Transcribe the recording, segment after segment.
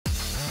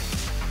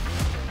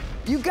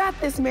You got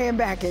this man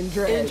back in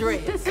dress. In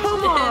dress.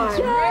 Come on.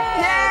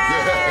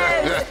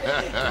 Yes.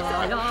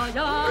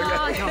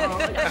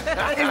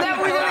 Is that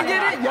where we're gonna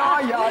get it?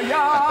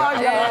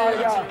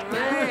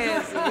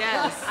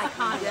 Yes.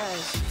 Iconic.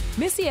 Yes.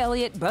 Missy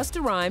Elliott,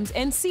 Busta Rhymes,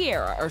 and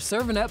Ciara are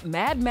serving up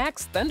Mad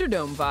Max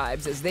Thunderdome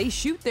vibes as they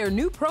shoot their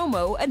new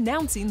promo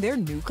announcing their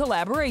new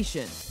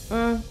collaboration.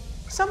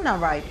 Something not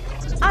right.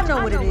 I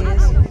know what it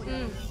is.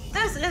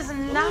 This is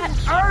not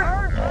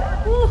Earth.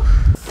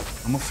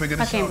 I'm gonna figure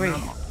this out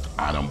now.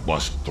 I done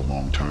bust the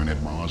wrong turn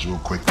at Mars real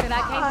quick. But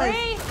I can't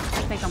breathe.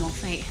 I think I'm gonna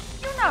faint.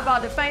 You're not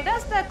about to faint.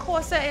 That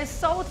corset is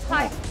so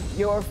tight.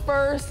 Your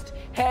first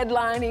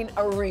headlining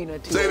arena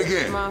tour. Say it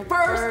again. My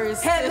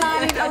first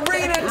headlining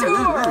arena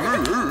tour.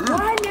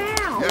 Why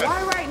now? Yes.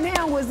 Why right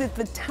now was it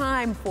the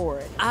time for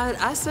it?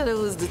 I said it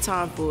was the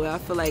time for it. I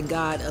feel like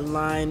God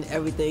aligned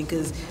everything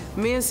because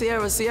me and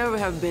Ciara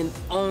have been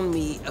on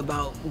me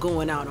about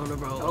going out on the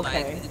road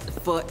like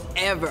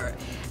forever.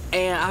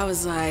 And I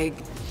was like,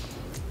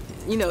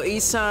 you know,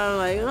 each time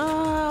like,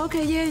 oh,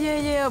 okay,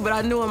 yeah. But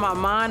I knew in my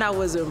mind I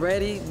wasn't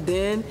ready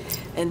then.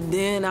 And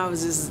then I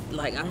was just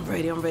like, I'm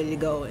ready to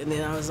go. And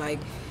then I was like,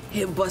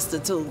 hit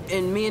Busta too.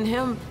 And me and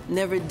him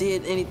never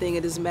did anything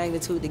of this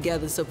magnitude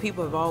together, so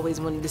people have always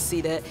wanted to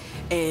see that.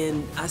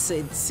 And I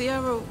said,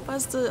 Ciara,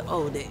 Busta,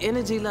 oh, the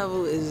energy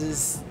level is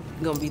just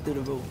gonna be through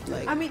the roof.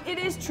 Like, I mean, it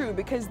is true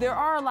because there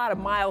are a lot of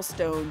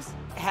milestones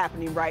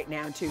happening right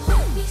now too.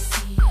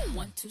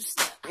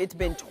 It's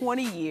been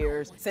 20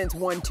 years since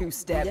 1-2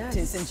 Step,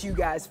 since you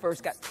guys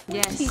first got.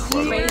 Yes.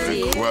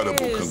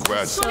 Incredible.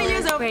 Congrats. 20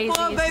 years of Crazy.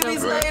 4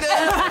 babies later.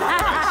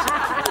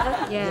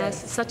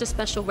 Yes, such a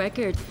special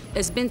record.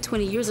 It's been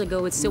 20 years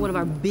ago. It's still one of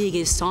our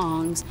biggest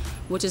songs,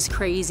 which is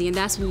crazy. And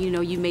that's when you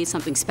know you made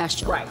something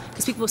special. Right.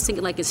 Because people sing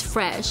it like it's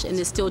fresh, and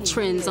it still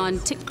trends on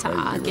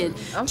TikTok and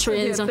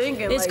trends on.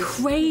 It's like,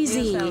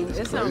 crazy.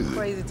 It sounds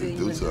crazy to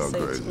you just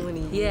say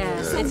 20.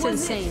 Yeah, So it's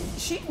was insane.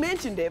 She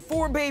mentioned it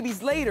 4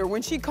 babies later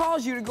when she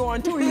calls you to go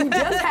on tour. You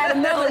just had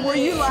another where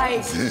you like,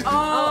 I said,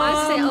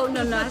 oh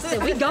no, I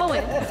said, we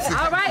going.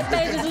 All right,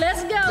 babies,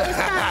 let's go. It's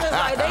time.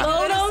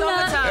 Load on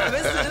up.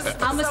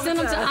 I'm gonna send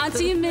them to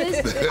Auntie and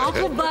Miss,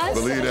 Uncle Bus.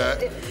 Believe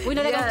that. We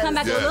know they're gonna come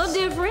back a little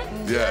different,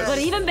 but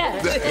even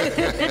better.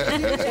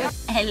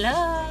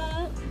 Hello.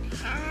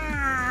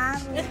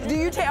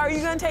 Are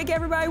you gonna take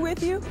everybody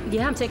with you?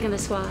 Yeah, I'm taking the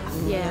squad.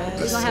 Yeah,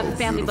 we're gonna have a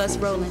family bus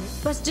rolling.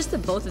 But just the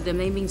both of them,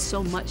 they mean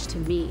so much to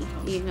me.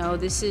 You know,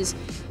 this is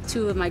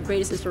 2 of my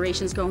greatest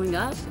inspirations growing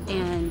up,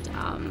 and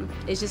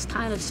it's just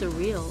kind of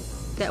surreal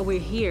that we're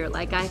here.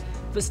 Like, I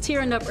was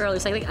tearing up earlier,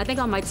 so I think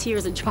all my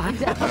tears are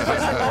dried up.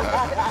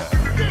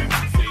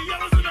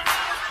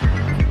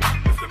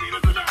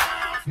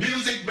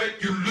 Music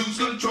make you lose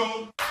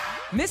control.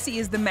 Missy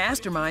is the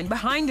mastermind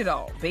behind it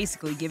all,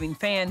 basically giving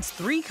fans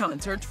 3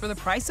 concerts for the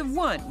price of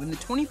 1 when the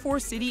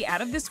 24-city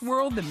Out of This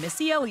World, the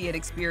Missy Elliott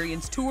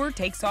Experience Tour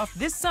takes off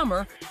this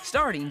summer,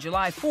 starting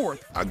July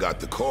 4th. I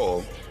got the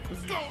call.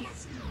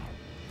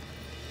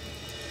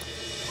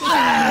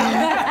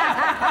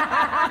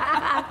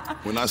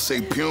 When I say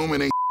Pume,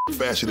 it ain't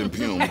faster than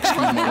Pume. Excuse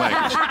my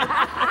language.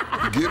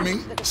 You get me?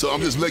 So I'm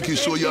just making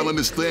sure y'all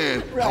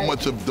understand how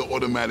much of the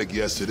automatic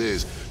yes it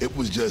is. It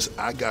was just,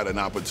 I got an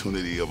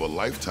opportunity of a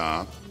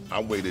lifetime.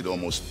 I waited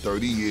almost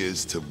 30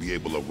 years to be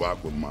able to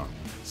rock with my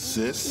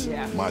sis,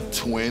 my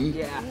twin,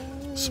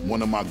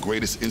 one of my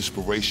greatest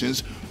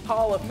inspirations.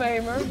 Hall of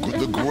Famer.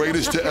 The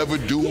greatest to ever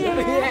do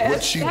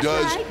what she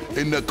does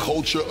in the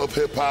culture of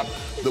hip hop.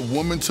 The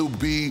woman to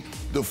be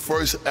the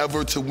first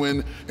ever to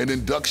win an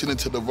induction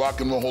into the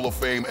Rock and Roll Hall of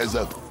Fame as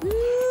a,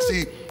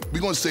 see, we're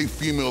gonna say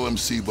female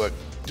MC, but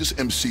just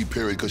MC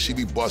period, because she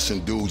be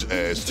busting dudes'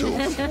 ass too.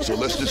 So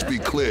let's just be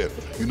clear,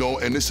 you know,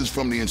 and this is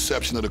from the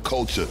inception of the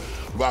culture.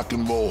 Rock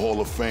and Roll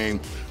Hall of Fame,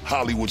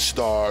 Hollywood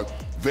star,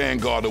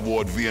 Vanguard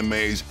Award,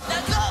 VMAs.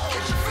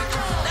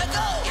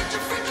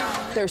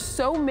 There's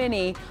so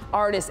many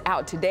artists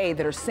out today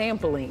that are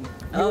sampling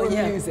your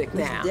music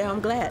now. Yeah, I'm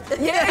glad.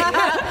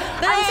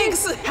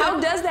 Thanks. How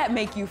does that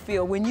make you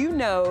feel when you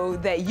know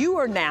that you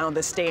are now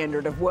the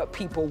standard of what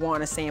people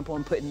want to sample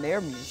and put in their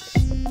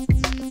music?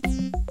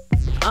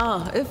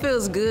 It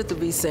feels good to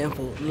be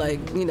sampled. Like,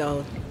 you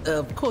know,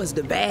 of course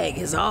the bag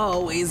is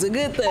always a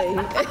good thing.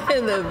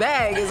 The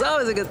bag is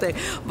always a good thing.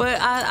 But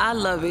I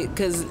love it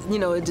because, you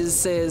know, it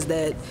just says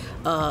that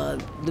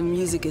the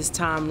music is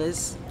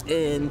timeless.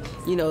 And,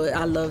 you know,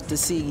 I love to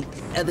see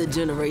other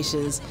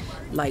generations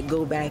like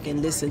go back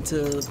and listen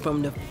to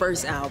from the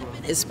first album.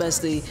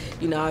 Especially,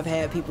 you know, I've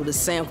had people to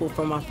sample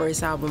from my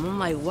first album. I'm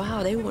like,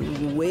 wow, they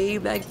went way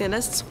back then.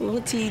 That's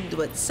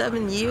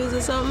 7 years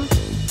or something?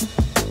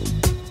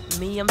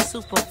 Me, I'm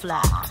super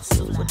fly,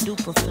 super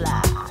duper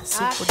fly,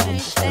 super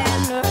duper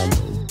fly.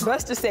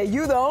 Busta said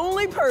you the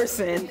only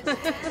person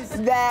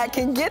that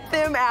can get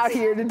them out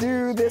here to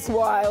do this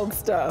wild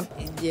stuff.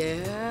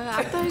 Yeah,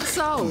 I think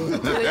so.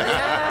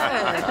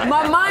 Yeah.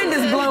 My mind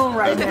is blown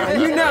right now.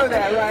 You know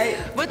that, right?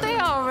 But they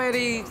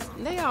already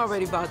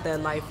bought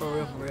that life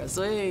for real,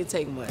 so it ain't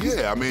take much.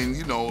 Yeah, I mean,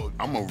 you know,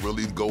 I'm gonna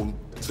really go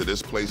to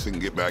this place and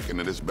get back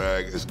into this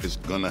bag, it's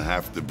gonna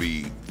have to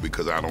be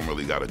because I don't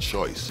really got a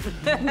choice.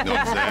 You know what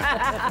I'm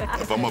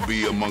saying? If I'm gonna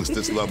be amongst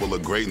this level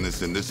of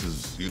greatness, and this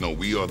is, you know,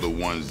 we are the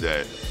ones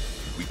that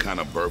we kind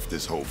of birthed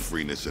this whole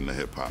freeness in the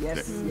hip hop.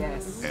 Yes,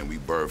 yes. And we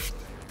birthed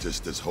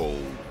just this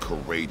whole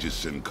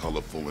courageous and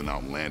colorful and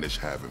outlandish,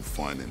 having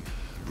fun and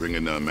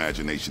bringing the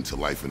imagination to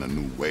life in a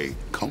new way,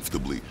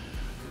 comfortably.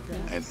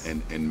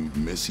 And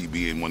Missy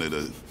being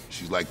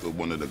she's like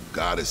one of the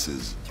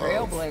goddesses.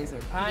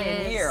 Trailblazer,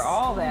 pioneer,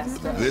 all that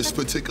stuff. This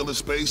particular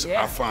space,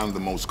 I find the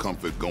most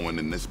comfort going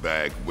in this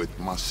bag with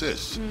my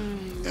sis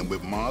and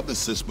with my other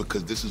sis,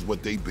 because this is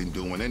what they've been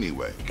doing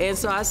anyway. And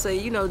so I say,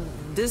 you know,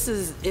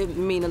 it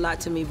mean a lot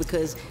to me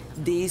because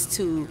these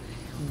two,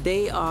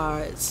 they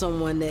are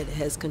someone that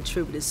has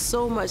contributed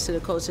so much to the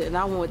culture, and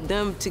I want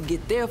them to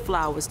get their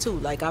flowers too.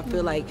 Like, I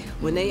feel like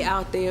when they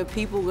out there,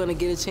 people are gonna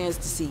get a chance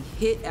to see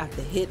hit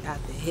after hit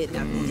after hit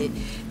after hit,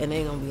 and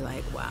they're gonna be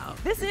like, wow.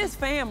 This is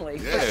family,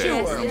 Yeah, for sure. you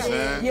know what I'm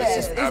saying? Yes,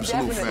 This is it's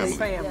absolute definitely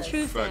family.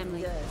 True family.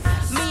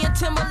 Me and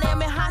Timbaland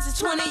been high since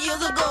 20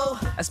 years ago.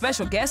 A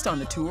special guest on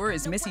the tour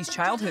is Missy's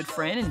childhood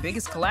friend and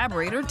biggest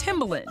collaborator,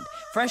 Timbaland,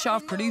 fresh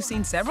off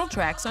producing several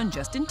tracks on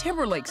Justin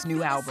Timberlake's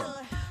new album.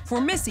 For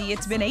Missy,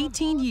 it's been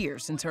 18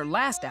 years since her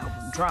last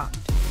album dropped.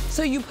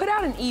 So you put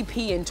out an EP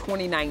in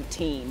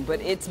 2019, but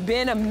it's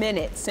been a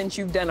minute since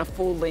you've done a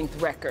full-length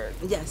record.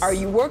 Yes. Are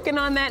you working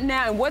on that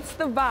now, and what's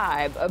the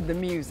vibe of the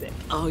music?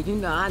 Oh, you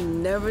know, I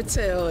never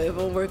tell if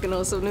I'm working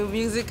on some new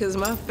music because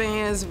my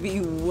fans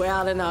be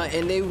wilding out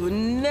and they would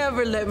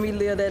never let me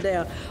live that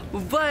down.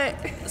 But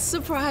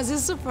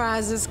surprises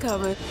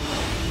coming.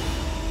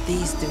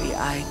 These three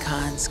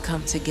icons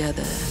come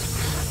together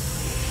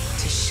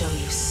to show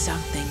you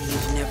something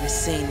you've never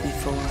seen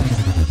before.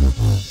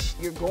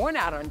 You're going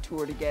out on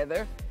tour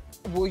together.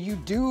 Will you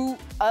do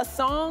a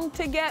song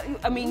together?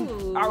 I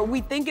mean, are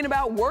we thinking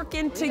about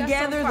working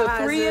together, the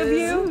three of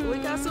you? We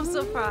got some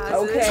surprises.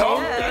 Okay.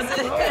 Yes.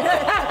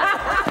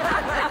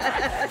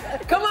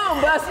 Come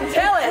on, Busta,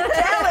 tell it.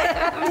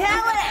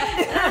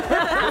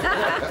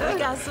 We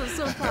got some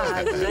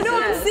surprises. No,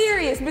 I'm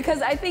serious,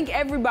 because I think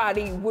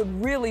everybody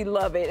would really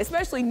love it,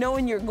 especially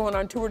knowing you're going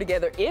on tour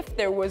together. If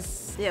there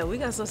was... Yeah, we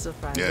got some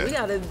surprises. Yeah. We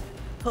got to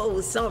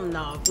pull something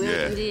off. We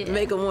Yeah.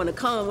 make them want to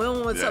come. We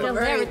don't want to tell them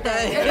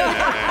everything.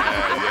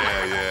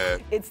 Yeah.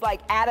 It's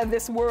like out of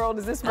this world.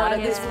 Is this one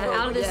of this world?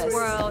 Out of this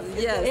world.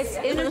 Yes. It's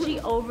energy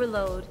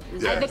overload.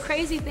 Yes. The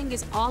crazy thing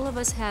is all of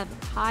us have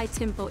high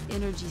tempo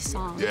energy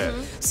songs. Yeah.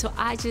 So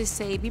I just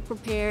say be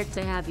prepared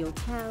to have your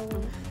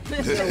towel,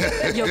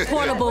 your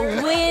portable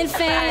wind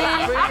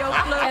fan.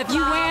 If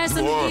you wearing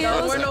some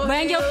heels,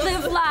 bring your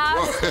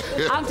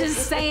flip-flops. I'm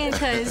just saying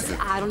because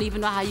I don't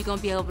even know how you're going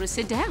to be able to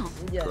sit down.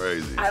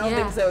 Crazy. I don't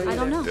think so either. I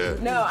don't know. Yeah.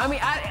 No, I mean,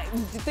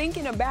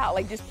 thinking about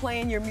like just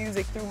playing your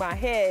music through my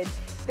head,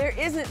 there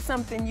isn't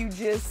something you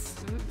just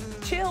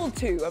chill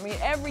to. I mean,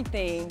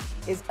 everything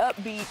is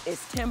upbeat,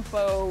 it's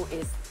tempo,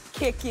 it's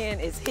kicking,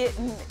 it's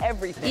hitting,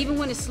 everything. Even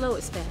when it's slow,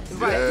 it's fast.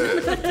 Right.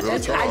 Yeah. Real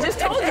talk. I just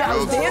told you I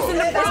was Real talk. dancing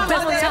the It's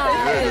double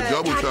time. Yeah, the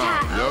double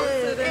time. Yup.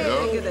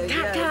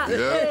 Tap, tap. Yeah.